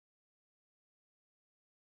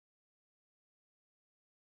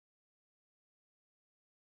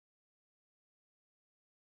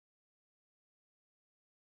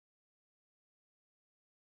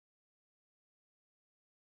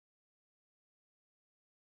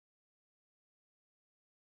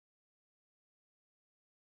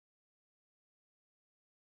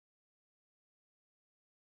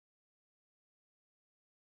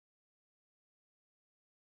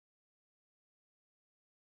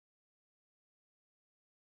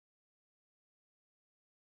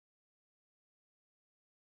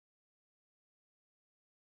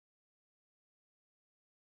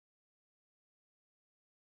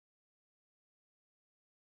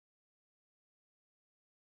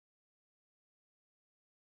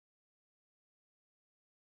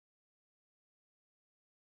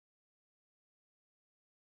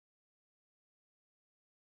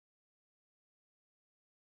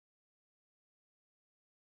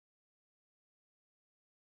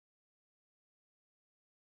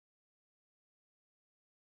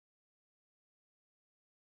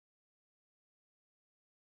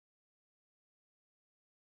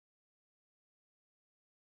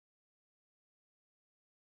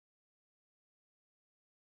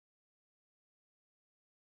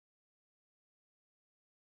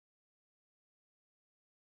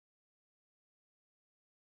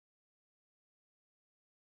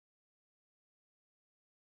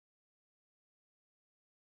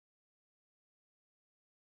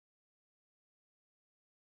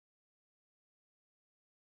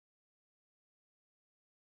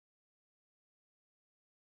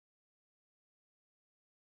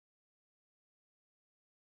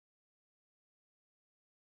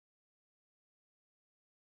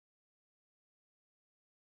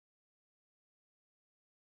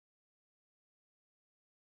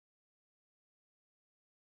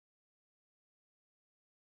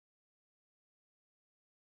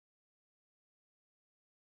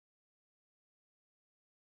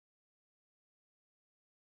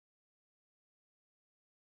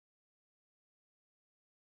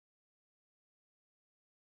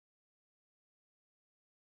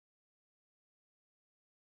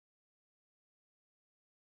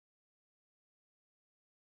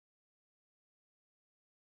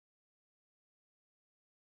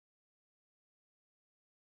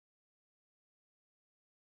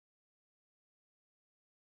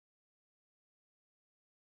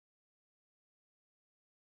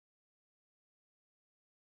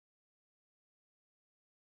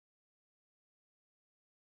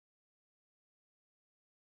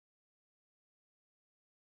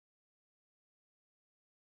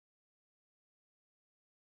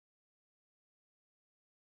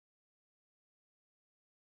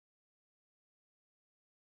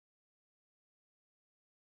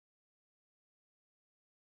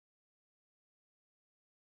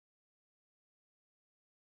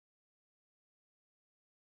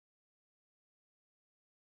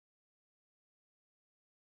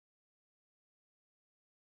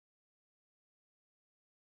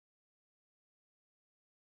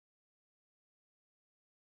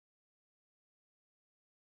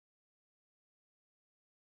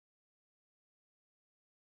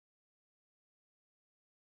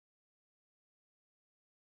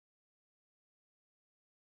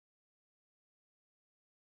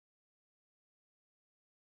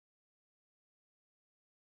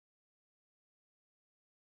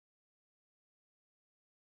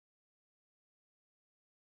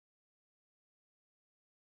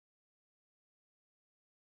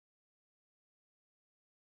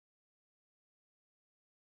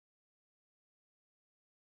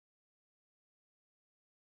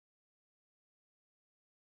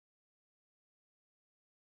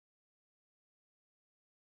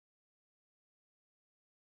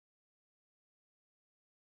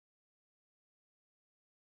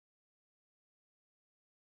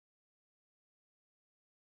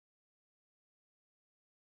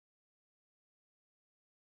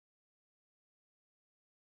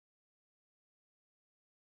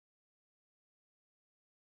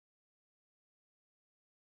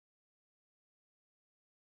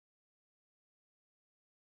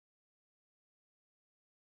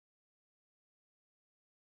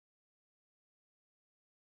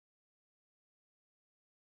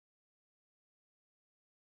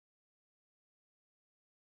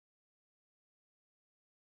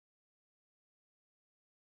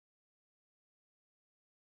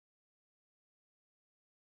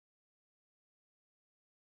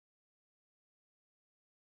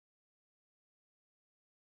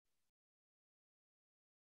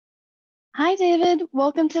Hi, David.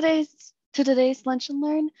 Welcome to today's Lunch and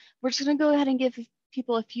Learn. We're just going to go ahead and give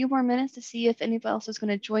people a few more minutes to see if anybody else is going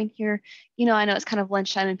to join here. I know it's kind of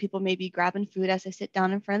lunchtime and people may be grabbing food as they sit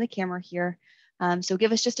down in front of the camera here. So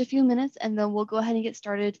give us just a few minutes and then we'll go ahead and get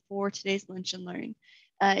started for today's Lunch and Learn.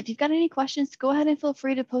 If you've got any questions, go ahead and feel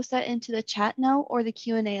free to post that into the chat now or the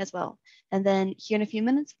Q&A as well. And then here in a few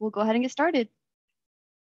minutes, we'll go ahead and get started.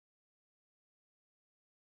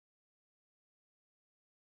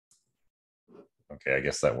 Okay, I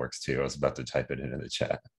guess that works too. I was about to type it into the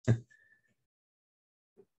chat.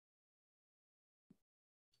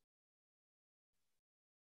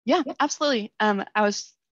 Yeah, absolutely. I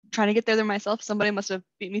was trying to get there myself. Somebody must have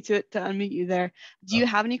beat me to it to unmute you there. Do you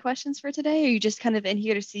have any questions for today? Or are you just kind of in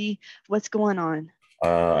here to see what's going on?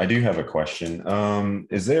 I do have a question.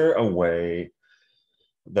 Is there a way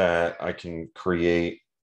that I can create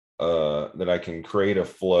a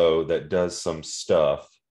flow that does some stuff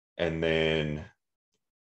and then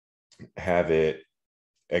have it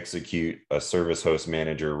execute a service host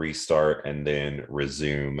manager restart and then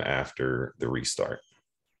resume after the restart?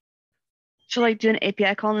 So like do an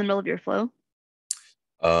API call in the middle of your flow?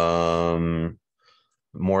 More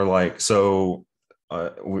like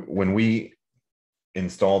when we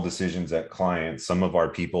install decisions at clients, some of our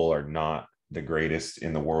people are not the greatest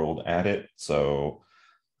in the world at it. So,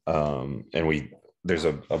 there's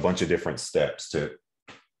a bunch of different steps to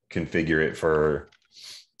configure it for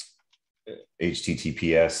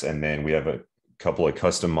HTTPS, and then we have a couple of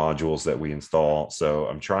custom modules that we install. So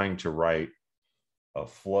I'm trying to write a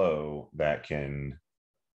flow that can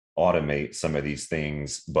automate some of these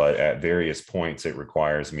things, but at various points it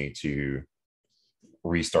requires me to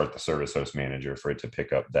restart the service host manager for it to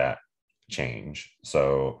pick up that change.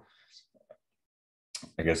 So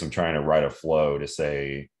I guess I'm trying to write a flow to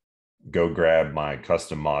say, go grab my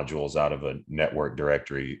custom modules out of a network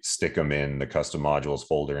directory, stick them in the custom modules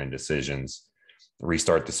folder in decisions,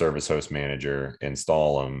 restart the service host manager,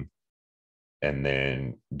 install them, and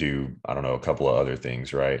then do, I don't know, a couple of other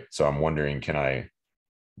things, right? So I'm wondering,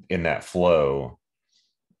 in that flow,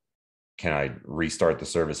 can I restart the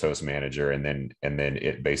service host manager and then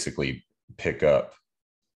it basically pick up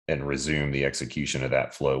and resume the execution of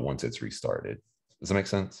that flow once it's restarted? Does that make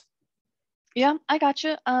sense? Yeah, I got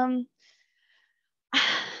you.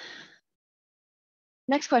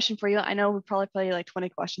 Next question for you. I know we probably play like 20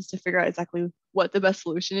 questions to figure out exactly what the best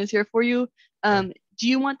solution is here for you. Do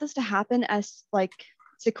you want this to happen as like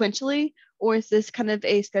sequentially, or is this kind of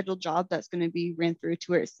a scheduled job that's going to be ran through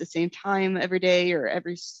to where it's the same time every day or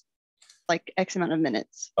every like X amount of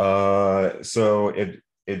minutes? So it'd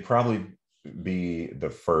probably be the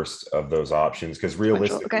first of those options, because Sequential.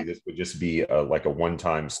 realistically Okay. this would just be like a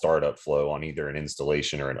one-time startup flow on either an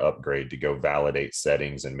installation or an upgrade to go validate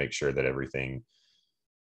settings and make sure that everything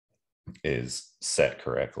is set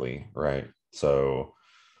correctly, right? So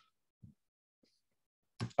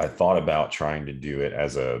I thought about trying to do it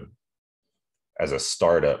as a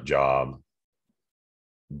startup job,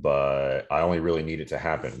 but I only really need it to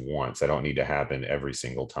happen once. I don't need to happen every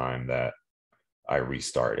single time that I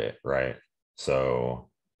restart it, right? So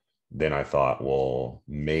then I thought, well,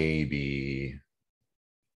 maybe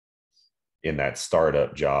in that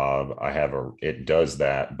startup job, it does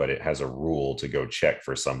that, but it has a rule to go check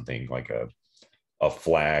for something like a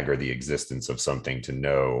flag or the existence of something to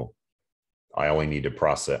know I only need to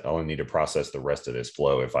process the rest of this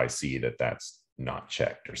flow if I see that that's not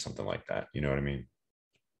checked or something like that. You know what I mean?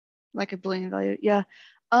 Like a Boolean value. Yeah.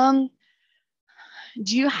 Um,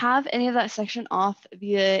 do you have any of that section off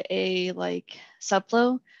via a like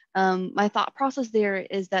subflow? My thought process there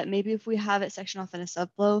is that maybe if we have it section off in a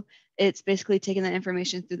subflow, it's basically taking that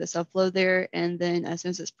information through the subflow there, and then as soon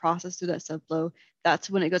as it's processed through that subflow, that's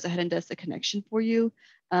when it goes ahead and does the connection for you.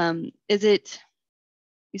 Is it,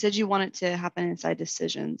 you said you want it to happen inside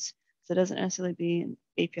decisions, so it doesn't necessarily be an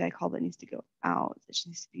API call that needs to go out. It just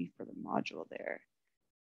needs to be for the module there.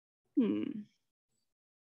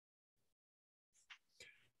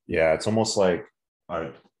 Yeah, it's almost like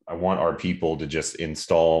I want our people to just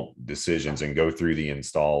install decisions and go through the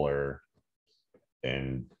installer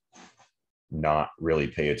and not really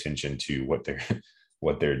pay attention to what they're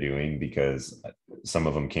what they're doing, because some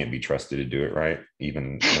of them can't be trusted to do it right,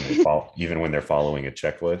 even when they're following a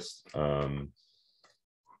checklist.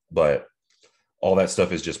 But all that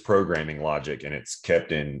stuff is just programming logic, and it's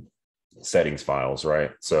kept in settings files,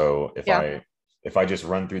 right? So Yeah. if I just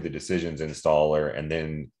run through the decisions installer, and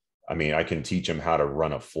then I can teach them how to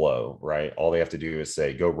run a flow, right? All they have to do is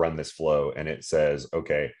say, go run this flow. And it says,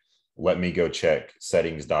 okay, let me go check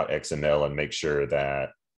settings.xml and make sure that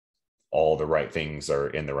all the right things are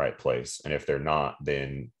in the right place. And if they're not,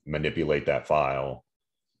 then manipulate that file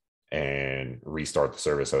and restart the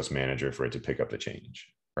service host manager for it to pick up the change,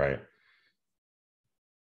 right?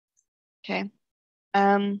 Okay.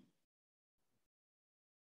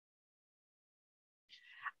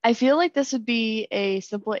 I feel like this would be a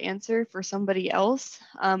simple answer for somebody else.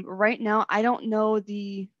 Right now, I don't know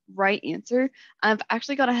the right answer. I've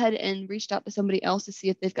actually got ahead and reached out to somebody else to see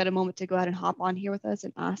if they've got a moment to go ahead and hop on here with us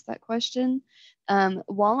and ask that question.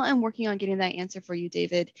 While I'm working on getting that answer for you,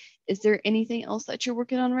 David, is there anything else that you're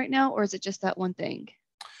working on right now, or is it just that one thing?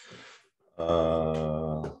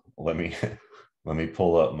 Let me let me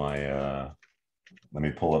pull up my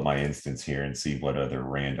instance here and see what other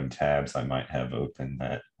random tabs I might have open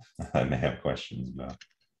that I may have questions about.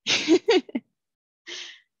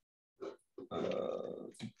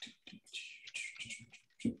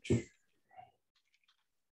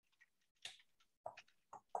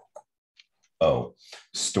 Oh,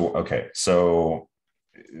 store. Okay, so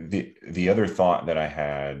the other thought that I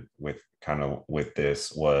had with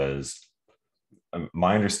this was,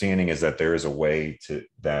 my understanding is that there is a way to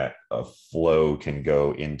that a flow can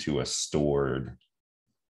go into a stored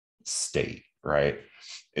state, right?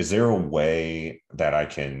 Is there a way that I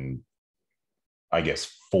can, I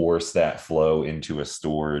guess, force that flow into a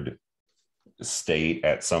stored state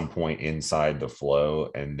at some point inside the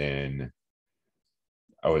flow? And then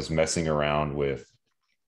I was messing around with,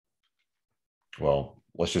 well,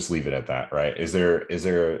 let's just leave it at that, right? Is there,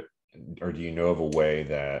 or do you know of a way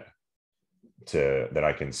that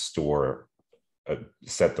I can set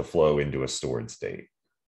the flow into a stored state?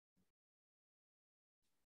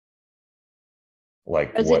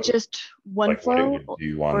 Like Is it just one what it flow, would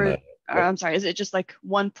do on or, the I'm sorry, is it just like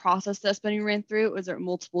one process that's being ran through? Or is there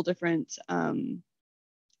multiple different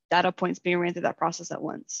data points being ran through that process at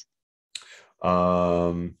once?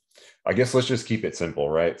 I guess let's just keep it simple,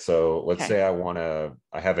 right? So let's Okay. say I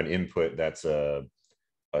have an input that's a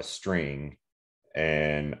string,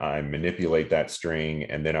 and I manipulate that string,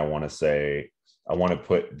 and then I want to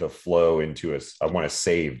put the flow into I want to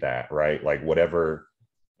save that, right? Like whatever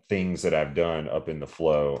things that I've done up in the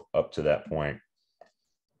flow up to that point,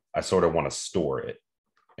 I sort of want to store it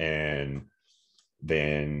and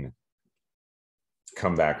then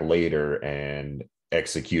come back later and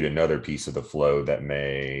execute another piece of the flow that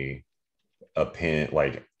may append,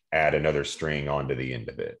 like add another string onto the end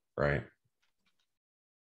of it, right?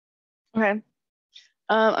 Okay.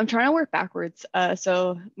 I'm trying to work backwards.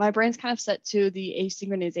 So my brain's kind of set to the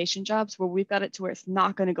asynchronization jobs where we've got it to where it's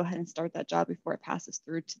not going to go ahead and start that job before it passes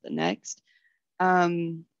through to the next.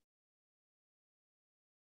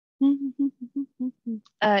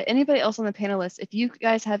 Anybody else on the panelists, if you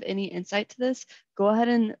guys have any insight to this, go ahead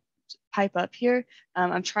and pipe up here.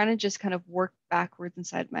 I'm trying to just kind of work backwards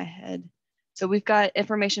inside my head. So we've got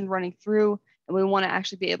information running through, and we want to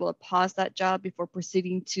actually be able to pause that job before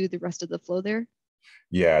proceeding to the rest of the flow there.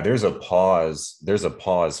 Yeah, there's a pause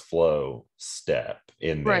flow step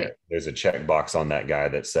in Right. there. There's a checkbox on that guy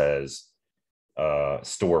that says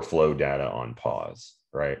store flow data on pause,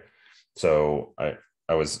 right? So I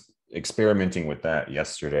was experimenting with that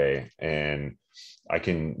yesterday, and I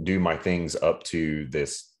can do my things up to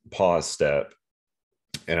this pause step,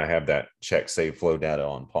 and I have that check save flow data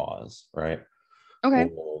on pause, right?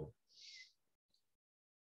 Okay. Well,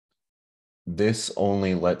 this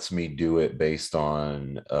only lets me do it based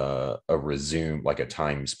on a resume, like a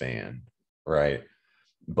time span, right?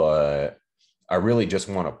 But I really just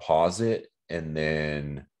want to pause it and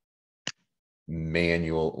then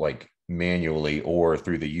manually or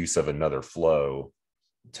through the use of another flow,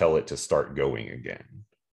 tell it to start going again.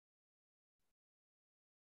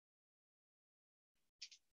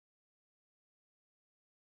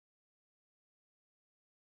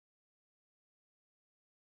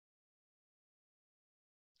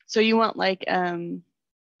 So you want like a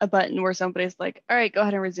button where somebody's like, all right, go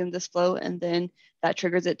ahead and resume this flow, and then that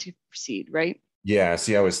triggers it to proceed, right? Yeah,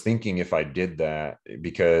 see, I was thinking if I did that,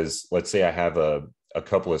 because let's say I have a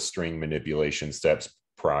couple of string manipulation steps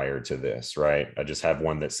prior to this, right? I just have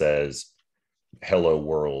one that says hello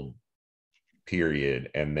world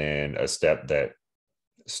period, and then a step that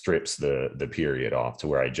strips the period off to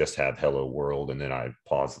where I just have hello world, and then I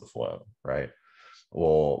pause the flow, right?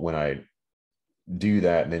 Well, when I do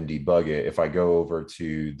that and then debug it, if I go over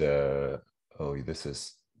to this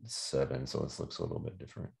is 7, so this looks a little bit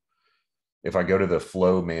different. If I go to the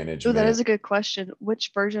flow Oh, that management, is a good question. Which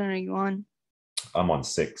version are you on? I'm on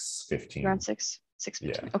 6.15. You're on 6.15.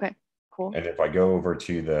 Yeah. Okay, cool. And if I go over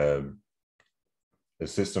to the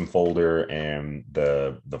system folder and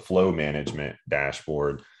the flow management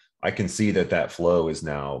dashboard, I can see that flow is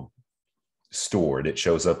now stored. It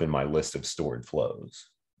shows up in my list of stored flows,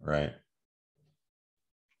 right?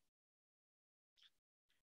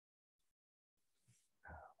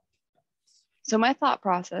 So my thought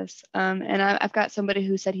process, and I've got somebody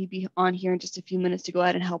who said he'd be on here in just a few minutes to go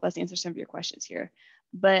ahead and help us answer some of your questions here.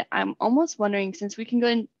 But I'm almost wondering, since we can go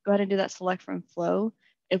ahead and do that select from flow,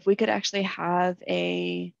 if we could actually have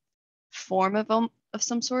a form of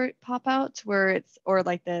some sort pop out where it's, or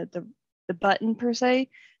like the button per se,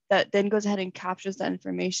 that then goes ahead and captures that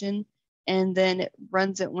information and then it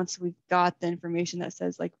runs it once we've got the information that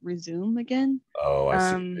says like resume again. Oh, I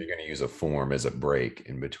see. Um, You're going to use a form as a break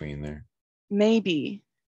in between there. Maybe.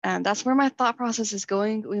 That's where my thought process is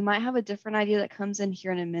going. We might have a different idea that comes in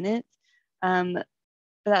here in a minute. But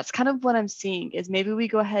that's kind of what I'm seeing is maybe we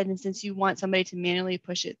go ahead and since you want somebody to manually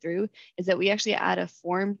push it through, is that we actually add a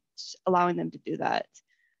form allowing them to do that.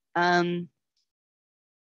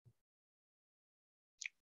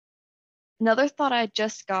 Another thought I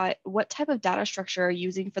just got, what type of data structure are you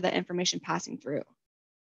using for the information passing through?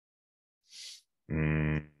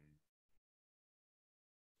 Mm,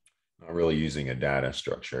 not really using a data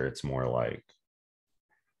structure. It's more like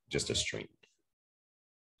just a string.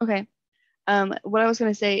 Okay. What I was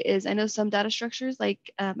going to say is I know some data structures, like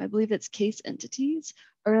I believe it's case entities,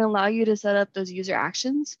 are going to allow you to set up those user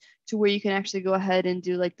actions to where you can actually go ahead and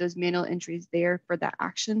do like those manual entries there for that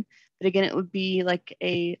action. But again, it would be like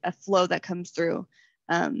a flow that comes through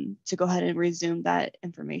to go ahead and resume that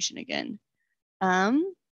information again.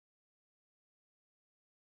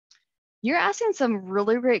 You're asking some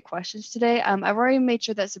really great questions today. I've already made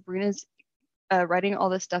sure that Sabrina's writing all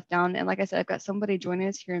this stuff down. And like I said, I've got somebody joining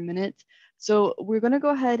us here in a minute. So we're going to go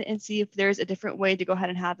ahead and see if there's a different way to go ahead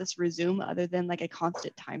and have this resume other than like a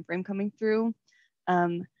constant time frame coming through.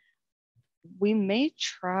 Um, we may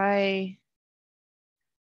try.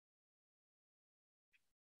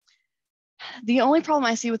 The only problem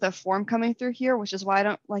I see with a form coming through here, which is why I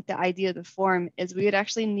don't like the idea of the form, is we would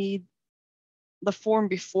actually need the form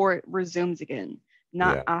before it resumes again,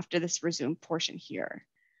 not Yeah. after this resume portion here.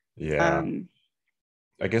 Yeah. Um,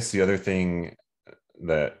 I guess the other thing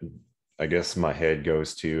that I guess my head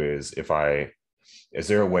goes to is is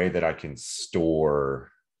there a way that I can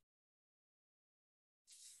store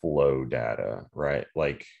flow data, right?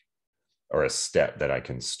 Like, or a step that I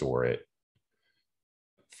can store it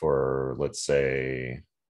for, let's say,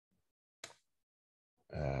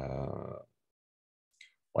 uh,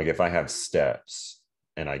 like if I have steps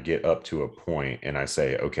and I get up to a point and I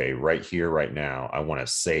say, okay, right here, right now, I want to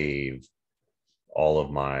save all of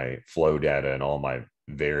my flow data and all my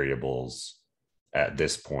variables at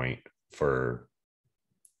this point for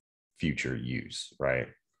future use, right?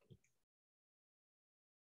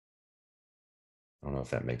 I don't know if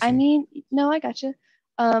that makes I sense. mean, no, I got you.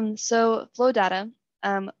 So flow data,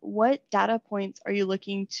 what data points are you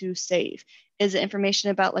looking to save? Is it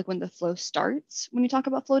information about like when the flow starts when you talk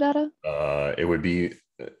about flow data? It would be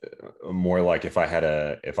more like if I had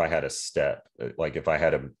a step, like if I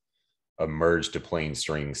had a merge to plain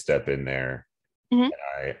string step in there, Hmm.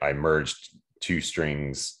 and I merged two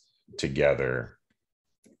strings together,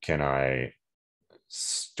 can I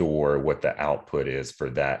store what the output is for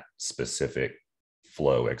that specific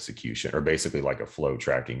flow execution, or basically like a flow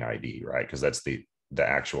tracking ID, right? Because that's the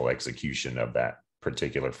actual execution of that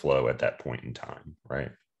particular flow at that point in time,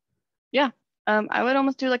 right? Yeah. I would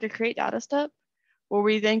almost do like a create data step where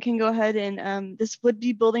we then can go ahead and this would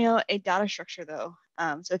be building out a data structure though.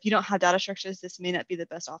 So if you don't have data structures, this may not be the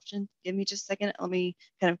best option. Give me just a second. Let me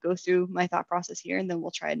kind of go through my thought process here and then we'll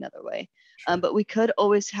try another way. Sure. But we could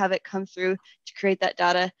always have it come through to create that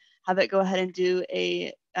data, have it go ahead and do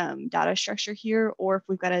a data structure here, or if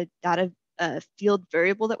we've got a data field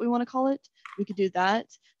variable that we want to call it, we could do that.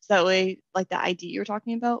 So that way, like the ID you're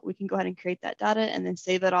talking about, we can go ahead and create that data and then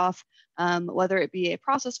save it off, whether it be a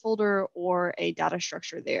process folder or a data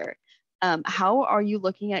structure there. How are you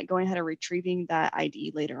looking at going ahead and retrieving that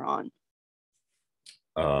ID later on?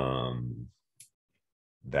 um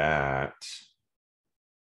that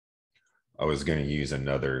I was going to use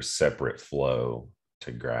another separate flow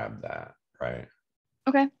to grab that, right?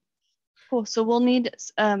 Okay, cool. So we'll need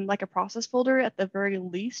like a process folder at the very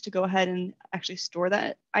least to go ahead and actually store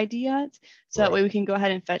that ID at. So that Right. way we can go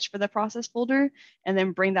ahead and fetch for the process folder and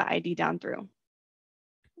then bring that ID down through.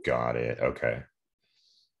 Got it. Okay. I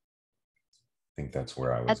think that's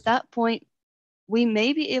where I was At going. that point, we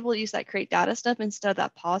may be able to use that create data step instead of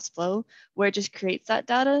that pause flow where it just creates that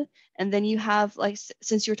data. And then you have like,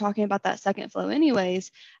 since you're talking about that second flow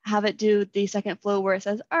anyways, have it do the second flow where it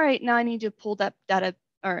says, all right, now I need to pull that data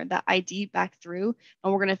or that ID back through,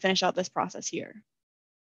 and we're going to finish out this process here.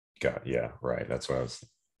 Got, yeah, right. That's what I was.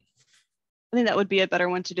 I think that would be a better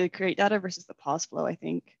one to do create data versus the pause flow, I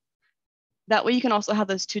think. That way you can also have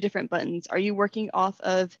those two different buttons. Are you working off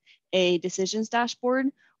of a decisions dashboard,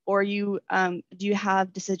 or do you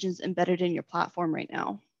have decisions embedded in your platform right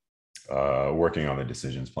now? Working on the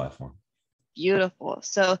decisions platform. Beautiful.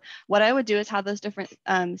 So what I would do is have those different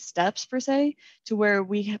steps per se, to where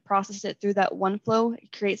we process it through that one flow,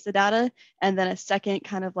 it creates the data, and then a second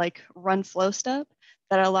kind of like run flow step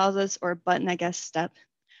that allows us, or button, I guess, step,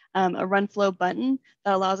 a run flow button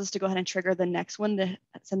that allows us to go ahead and trigger the next one to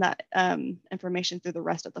send that information through the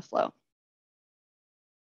rest of the flow.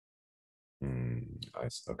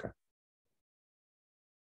 Nice. Okay.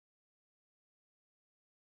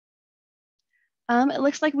 It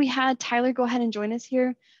looks like we had Tyler go ahead and join us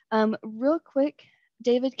here. Real quick,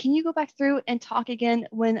 David, can you go back through and talk again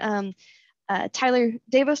when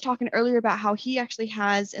David was talking earlier about how he actually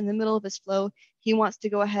has, in the middle of his flow, he wants to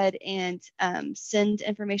go ahead and send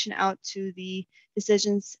information out to the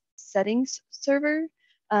decisions settings server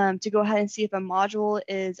to go ahead and see if a module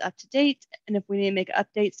is up to date. And if we need to make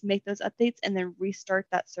updates, make those updates and then restart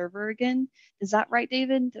that server again. Is that right,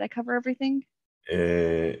 David? Did I cover everything?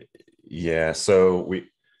 Yeah. So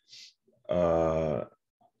I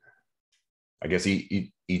guess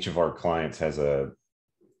each of our clients has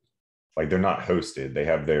like, they're not hosted. They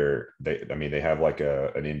have they have like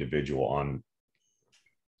an individual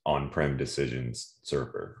on-prem decisions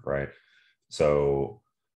server, right? So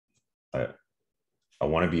I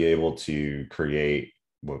want to be able to create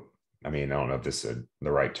I don't know if this is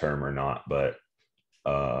the right term or not, but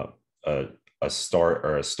a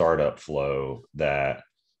startup flow that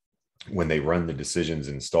when they run the decisions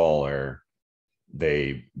installer,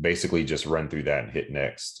 they basically just run through that and hit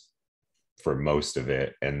next for most of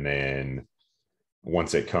it. And then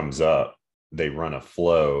once it comes up, they run a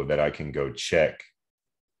flow that I can go check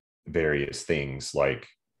various things like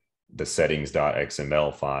the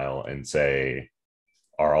settings.xml file and say,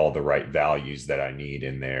 are all the right values that I need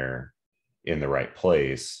in there in the right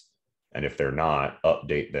place? And if they're not,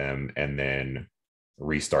 update them and then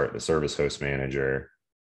restart the service host manager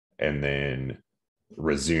and then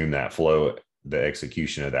resume that flow, the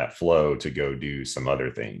execution of that flow, to go do some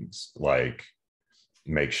other things, like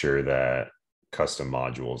make sure that custom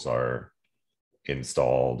modules are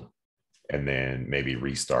installed and then maybe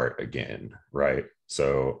restart again, right?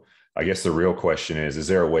 So I guess the real question is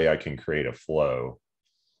there a way I can create a flow,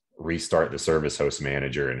 restart the service host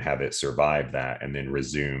manager and have it survive that, and then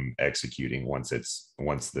resume executing once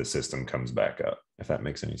the system comes back up, if that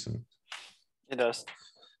makes any sense? It does.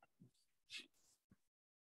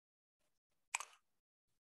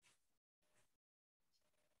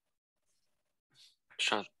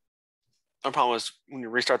 Sure. My problem is when you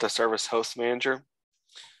restart the service host manager, of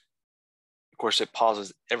course, it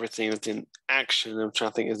pauses everything that's in action. I'm trying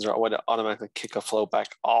to think, is there a way to automatically kick a flow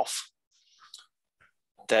back off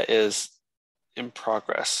that is in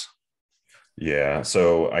progress? Yeah.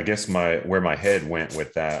 So I guess where my head went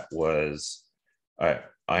with that was, I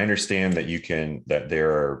understand that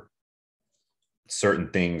there are certain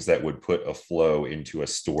things that would put a flow into a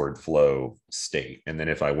stored flow state. And then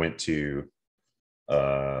if I went to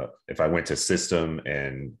system,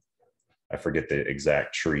 and I forget the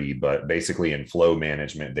exact tree, but basically in flow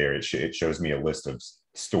management there, it shows me a list of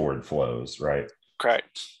stored flows, right?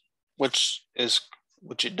 Correct. Which it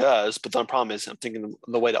does, but the problem is I'm thinking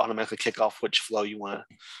the way to automatically kick off which flow you want to,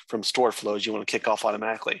 from stored flows, you want to kick off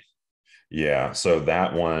automatically. Yeah. So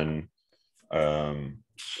that one, I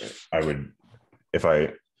would, if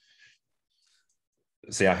I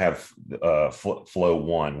say I have flow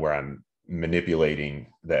one where I'm manipulating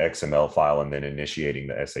the XML file and then initiating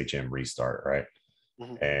the SHM restart, right?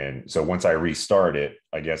 Mm-hmm. And so once I restart it,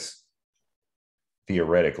 I guess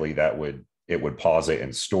theoretically it would pause it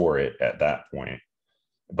and store it at that point.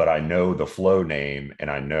 But I know the flow name and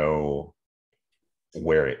I know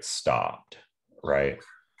where it stopped, right?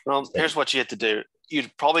 Well, here's what you have to do.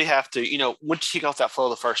 You'd probably have to, once you kick off that flow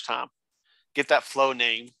the first time, get that flow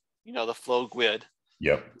name, the flow GUID.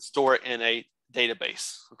 Yep. Store it in a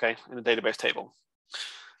database, okay, in a database table.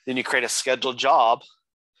 Then you create a scheduled job.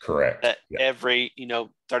 Correct. That every,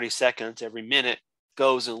 30 seconds, every minute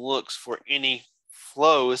goes and looks for any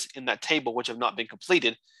flows in that table which have not been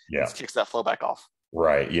completed. Yeah. Kicks that flow back off.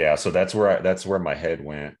 Right. Yeah. So that's where my head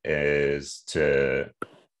went, because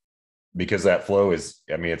that flow is,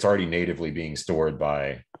 it's already natively being stored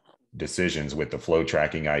by decisions with the flow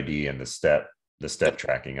tracking ID and the step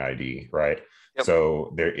tracking ID, right? Yep.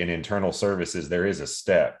 So there, in internal services, there is a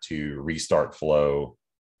step to restart flow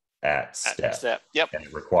at step. Yep. And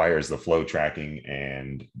it requires the flow tracking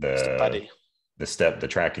and the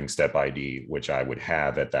tracking step ID, which I would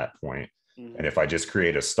have at that point. And if I just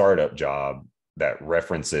create a startup job that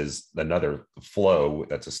references another flow,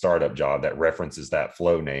 that's a startup job that references that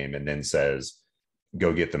flow name and then says,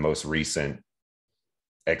 go get the most recent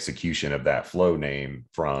execution of that flow name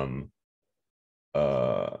from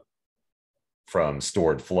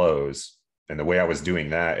stored flows. And the way I was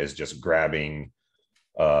doing that is just grabbing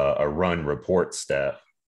a run report step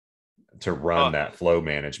to run that flow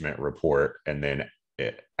management report and then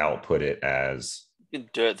output it as. You can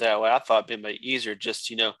do it that way. I thought it'd be easier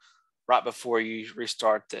just, right before you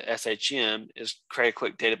restart the SHM is create a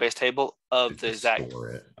quick database table of the exact.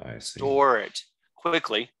 Store it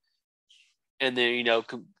quickly. And then,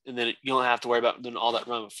 and then you don't have to worry about doing all that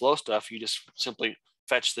run with flow stuff. You just simply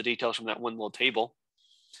fetch the details from that one little table,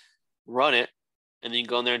 run it, and then you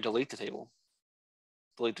go in there and delete the table.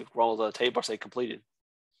 Delete the roll of the table, say completed.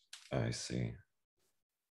 I see.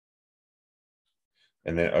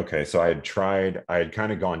 And then, okay, so I had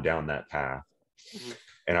kind of gone down that path. Mm-hmm.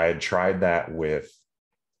 And I had tried that with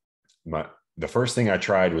the first thing I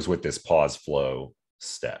tried was with this pause flow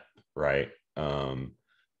step, right?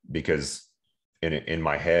 Because in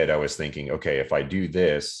my head, I was thinking, okay, if I do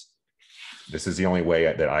this is the only way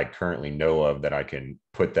that I currently know of that I can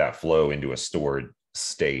put that flow into a stored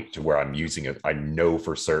state to where I'm using it. I know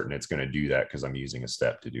for certain it's going to do that because I'm using a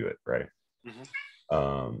step to do it, right?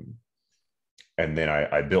 Mm-hmm. And then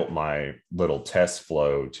I built my little test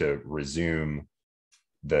flow to resume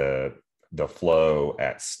the flow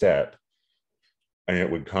at step, and it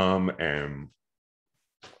would come and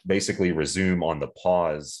basically resume on the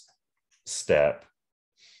pause step.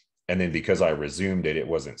 And then because I resumed it, it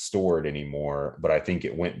wasn't stored anymore, but I think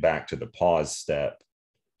it went back to the pause step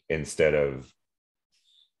instead of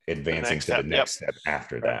advancing to the next step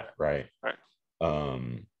after that, right?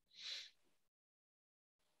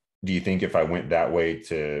 Do you think if I went that way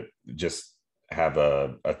to just have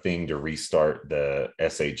a thing to restart the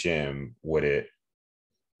SHM, would it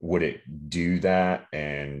do that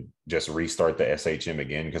and just restart the SHM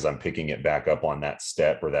again because I'm picking it back up on that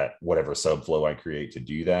step or that whatever subflow I create to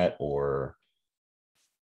do that? Or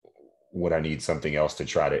would I need something else to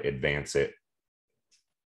try to advance it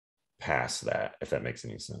past that, if that makes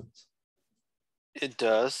any sense? It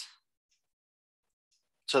does.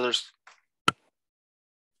 So there's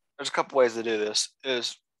a couple ways to do this.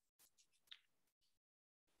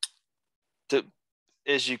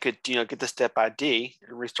 Is you could get the step ID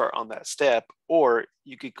and restart on that step, or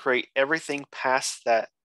you could create everything past that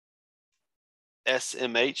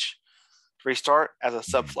SMH restart as a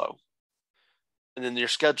subflow. And then your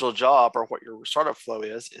scheduled job or what your startup flow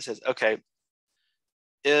is, it says, okay,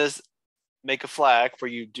 is make a flag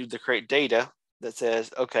where you do the create data that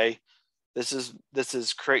says, okay, this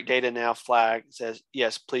is create data now flag. It says,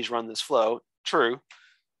 yes, please run this flow, true.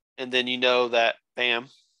 And then that, bam,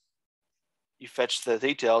 you fetch the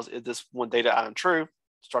details. Is this one data item true?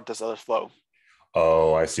 Start this other flow.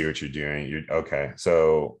 Oh, I see what you're doing. Okay.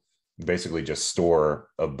 So basically just store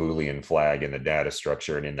a Boolean flag in the data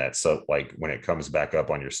structure, and in that like when it comes back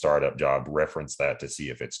up on your startup job, reference that to see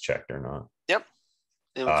if it's checked or not. Yep.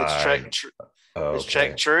 And if it's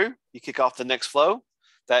checked true, you kick off the next flow.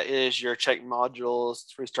 That is your check modules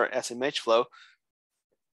restart SMH flow.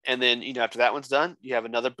 And then, after that one's done, you have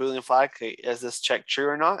another Boolean flag. Okay, is this checked true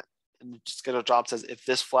or not? And the scheduled job says if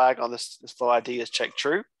this flag on this flow ID is checked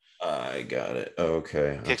true. I got it.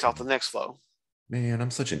 Okay. Kicks off the next flow. Man, I'm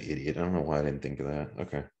such an idiot. I don't know why I didn't think of that.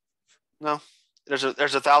 Okay. No, there's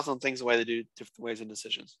 1,000 things the way they do different ways of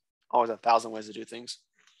decisions. Always 1,000 ways to do things.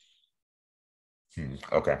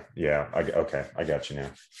 Okay. Yeah. I got you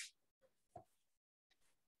now.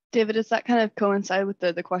 David, does that kind of coincide with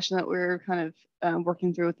the question that we were kind of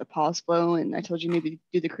working through with the pause flow? And I told you maybe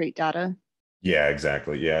do the create data. Yeah,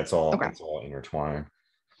 exactly. Yeah, it's all intertwined.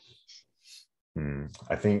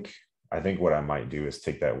 I think what I might do is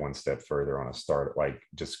take that one step further on a start, like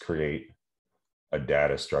just create a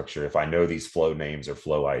data structure. If I know these flow names or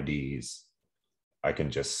flow IDs, I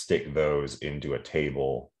can just stick those into a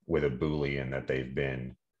table with a Boolean that they've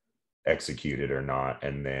been executed or not,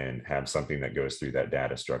 and then have something that goes through that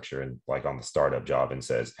data structure and like on the startup job and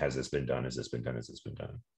says, has this been done? Has this been done? Has this been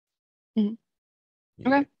done? Mm-hmm.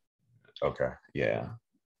 Okay. Okay. Yeah.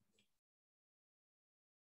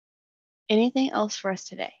 Anything else for us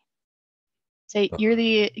today? Say you're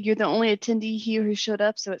the only attendee here who showed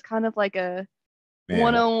up, so it's kind of like a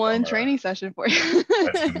one-on-one training session for you.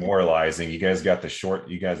 That's demoralizing. You guys got the short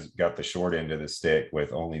end of the stick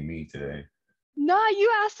with only me today. Nah,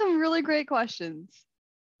 you asked some really great questions.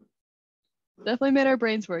 Definitely made our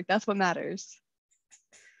brains work. That's what matters.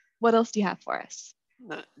 What else do you have for us?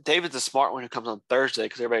 David's a smart one who comes on Thursday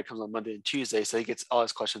because everybody comes on Monday and Tuesday, so he gets all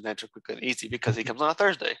his questions answered quickly and easy because he comes on a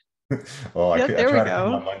Thursday. Well, Yep, I there we try to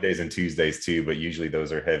come go. on Mondays and Tuesdays too, but usually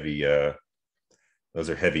those are heavy. Those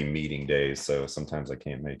are heavy meeting days, so sometimes I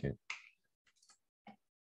can't make it.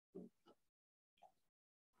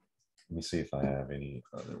 Let me see if I have any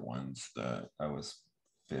other ones that I was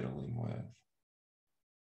fiddling with.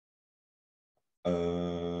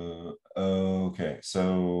 Okay,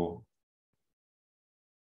 so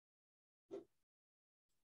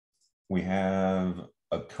we have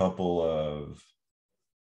a couple of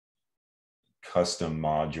custom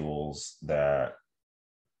modules that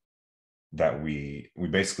we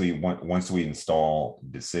basically once we install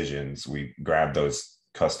Decisions, we grab those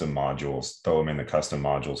custom modules, throw them in the custom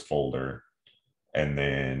modules folder, and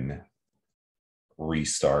then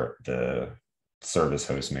restart the service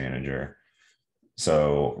host manager.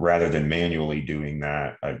 So rather than manually doing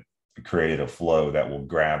that, I created a flow that will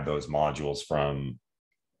grab those modules from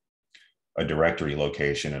a directory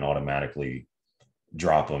location and automatically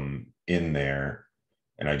drop them in there.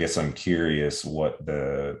 And I guess I'm curious what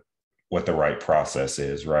the right process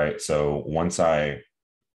is, right? So once I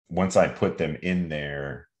put them in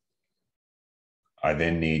there, I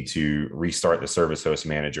then need to restart the service host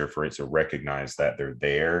manager for it to recognize that they're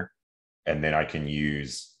there. And then I can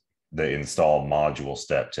use the install module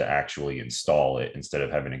step to actually install it instead of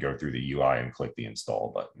having to go through the UI and click the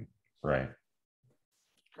install button, right?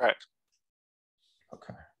 Right.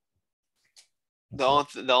 Okay. The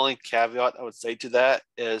only caveat I would say to that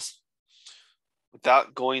is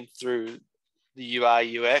without going through the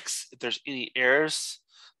UI UX, if there's any errors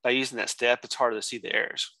by using that step, it's harder to see the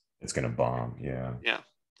errors. It's going to bomb. Yeah. Yeah.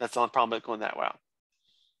 That's the only problem with going that route.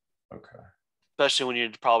 Okay. Especially when you're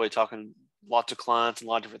probably talking lots of clients and a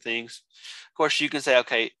lot of different things. Of course, you can say,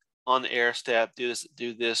 okay, on the error step, do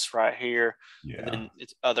this right here. Yeah. And then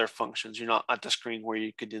it's other functions. You're not at the screen where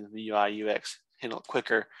you could do the UI UX, handle it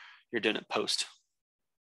quicker. You're doing it post.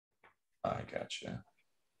 I gotcha.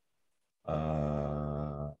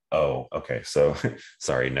 Oh, okay. So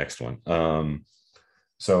sorry, next one.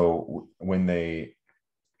 So when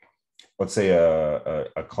let's say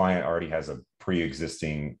a client already has a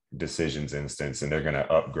pre-existing Decisions instance and they're going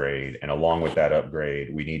to upgrade, and along with that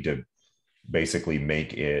upgrade, we need to basically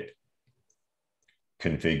make it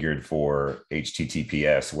configured for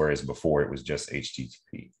HTTPS, whereas before it was just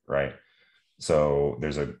HTTP, right? So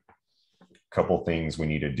there's a couple things we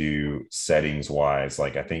need to do settings wise,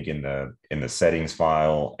 like I think in the settings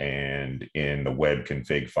file and in the web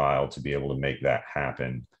config file to be able to make that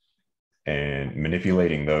happen. And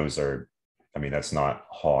manipulating those that's not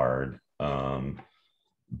hard.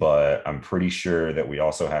 But I'm pretty sure that we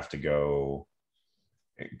also have to go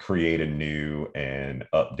create a new and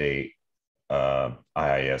update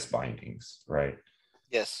IIS bindings, right?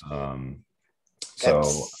 Yes.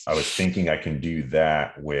 So I was thinking I can do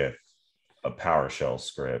that with a PowerShell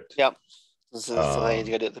script. Yep. So I need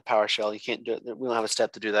to go do it the PowerShell. You can't do it. We don't have a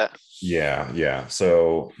step to do that. Yeah.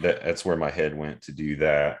 So that's where my head went to do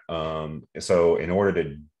that. So in order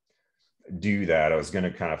to do that, I was going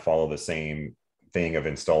to kind of follow the same thing of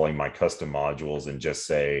installing my custom modules and just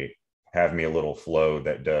say, have me a little flow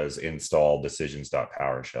that does install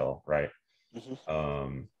decisions.powershell, right?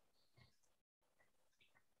 Mm-hmm.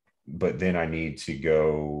 But then I need to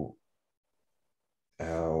go,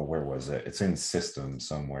 where was it? It's in system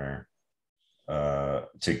somewhere,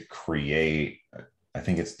 to create, I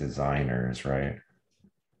think it's designers, right?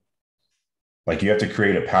 Like you have to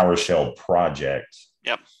create a PowerShell project.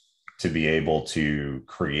 Yep. To be able to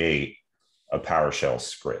create a PowerShell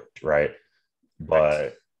script, right?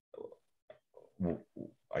 But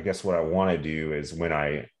I guess what I want to do is when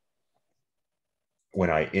I want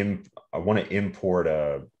to import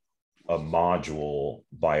a module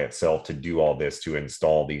by itself to do all this, to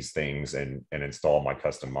install these things and install my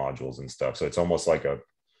custom modules and stuff. So it's almost like a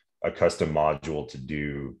custom module to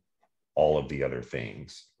do all of the other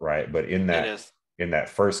things, right? But in that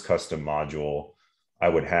first custom module, I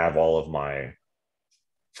would have all of my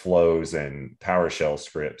flows and PowerShell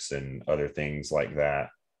scripts and other things like that.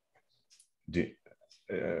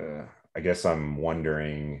 I guess I'm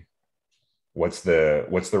wondering what's the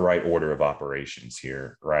right order of operations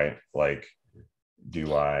here, right? Like,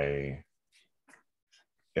 can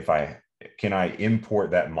I import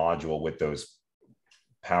that module with those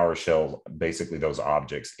PowerShell, basically those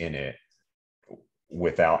objects in it,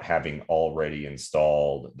 without having already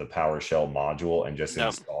installed the PowerShell module and just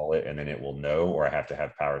install it and then it will know, or I have to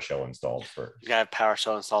have PowerShell installed first? You got to have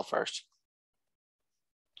PowerShell installed first.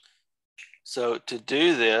 So to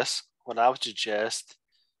do this, what I would suggest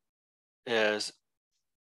is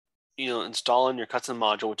installing your custom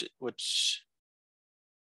module, which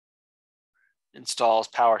installs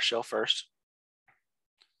PowerShell first.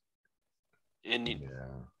 And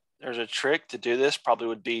there's a trick to do this, probably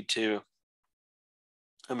would be to,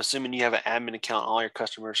 I'm assuming you have an admin account on all your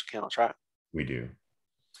customers' accounts, right? We do.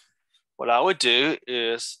 What I would do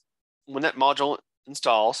is when that module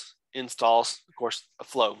installs, of course, a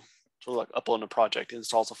flow. So like uploading a project,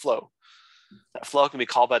 installs a flow. That flow can be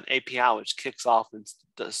called by an API, which kicks off and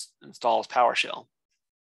installs PowerShell.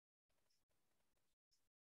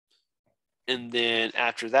 And then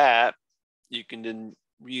after that, you can then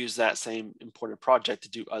use that same imported project to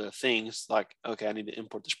do other things like, okay, I need to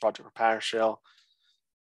import this project for PowerShell.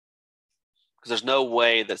 Because there's no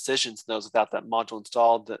way that Cisions knows without that module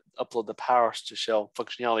installed to upload the PowerShell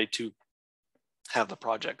functionality to have the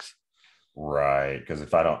projects. Right. Because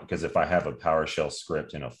if I have a PowerShell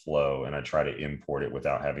script in a flow and I try to import it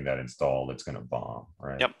without having that installed, it's going to bomb.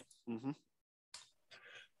 Right. Yep. Mm-hmm.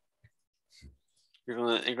 You're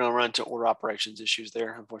gonna run into order operations issues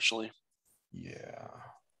there, unfortunately. Yeah.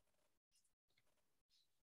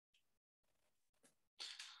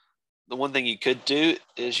 The one thing you could do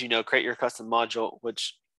is, create your custom module,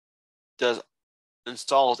 which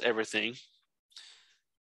installs everything,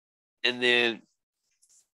 and then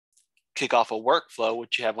kick off a workflow,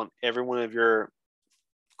 which you have on every one of your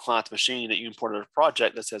client's machine that you imported a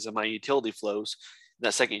project that says my utility flows. And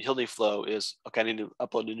that second utility flow is, okay, I need to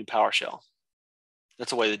upload a new PowerShell.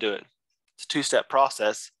 That's a way to do it. It's a two-step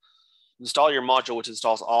process. Install your module, which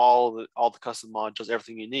installs all the custom modules,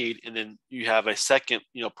 everything you need, and then you have a second,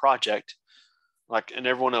 project. Like in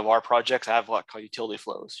every one of our projects, I have what I call utility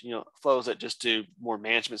flows. Flows that just do more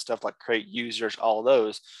management stuff, like create users, all of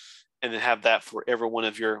those, and then have that for every one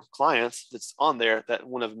of your clients that's on there. That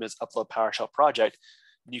one of them is upload PowerShell project.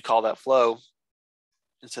 You call that flow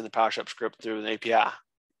and send the PowerShell script through an API.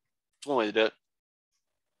 It's one way to do it.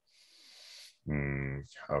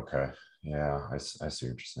 Okay. Yeah, I see what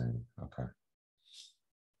you're saying. Okay.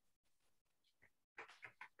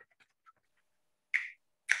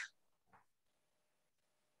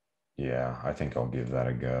 Yeah, I think I'll give that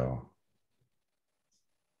a go.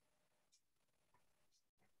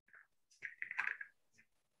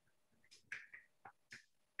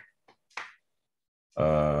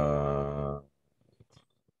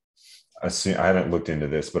 I haven't looked into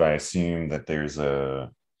this, but I assume that there's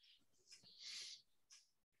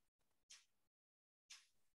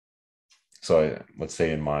let's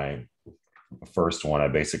say in my first one, I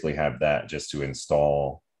basically have that just to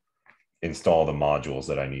install the modules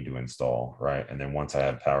that I need to install, right? And then once I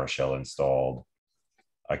have PowerShell installed,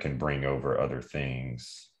 I can bring over other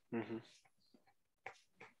things. Mm-hmm.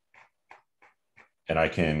 And I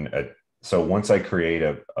can, so once I create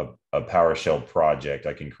a PowerShell project,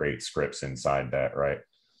 I can create scripts inside that, right?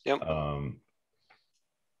 Yep.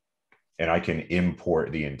 And I can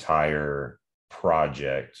import the entire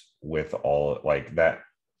project with all like that.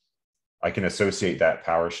 I can associate that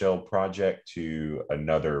PowerShell project to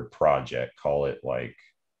another project, call it like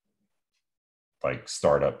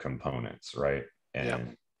startup components, right?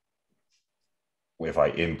 And if I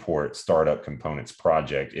import startup components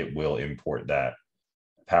project, it will import that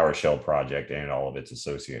PowerShell project and all of its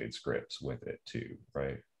associated scripts with it too,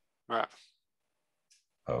 right? Right.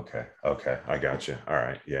 Okay. I got you. All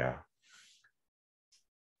right. Yeah.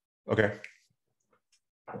 Okay.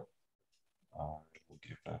 We'll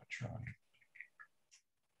give that a try.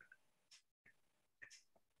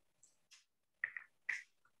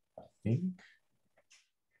 I think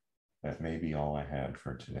that may be all I had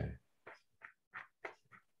for today.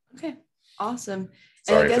 Okay, awesome.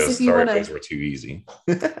 Sorry, if those were too easy.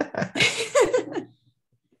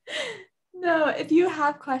 No, if you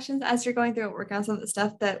have questions as you're going through and working on some of the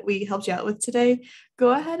stuff that we helped you out with today, go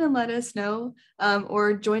ahead and let us know,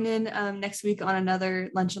 or join in next week on another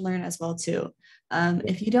Lunch and Learn as well too.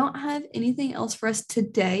 If you don't have anything else for us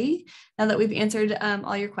today, now that we've answered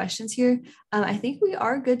all your questions here, I think we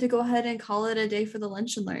are good to go ahead and call it a day for the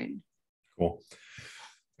Lunch and Learn. Cool.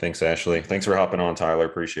 Thanks, Ashley. Thanks for hopping on, Tyler.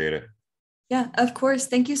 Appreciate it. Yeah, of course.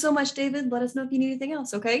 Thank you so much, David. Let us know if you need anything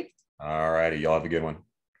else, okay? All righty. Y'all have a good one.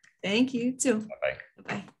 Thank you too. Bye-bye.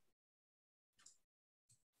 Bye-bye.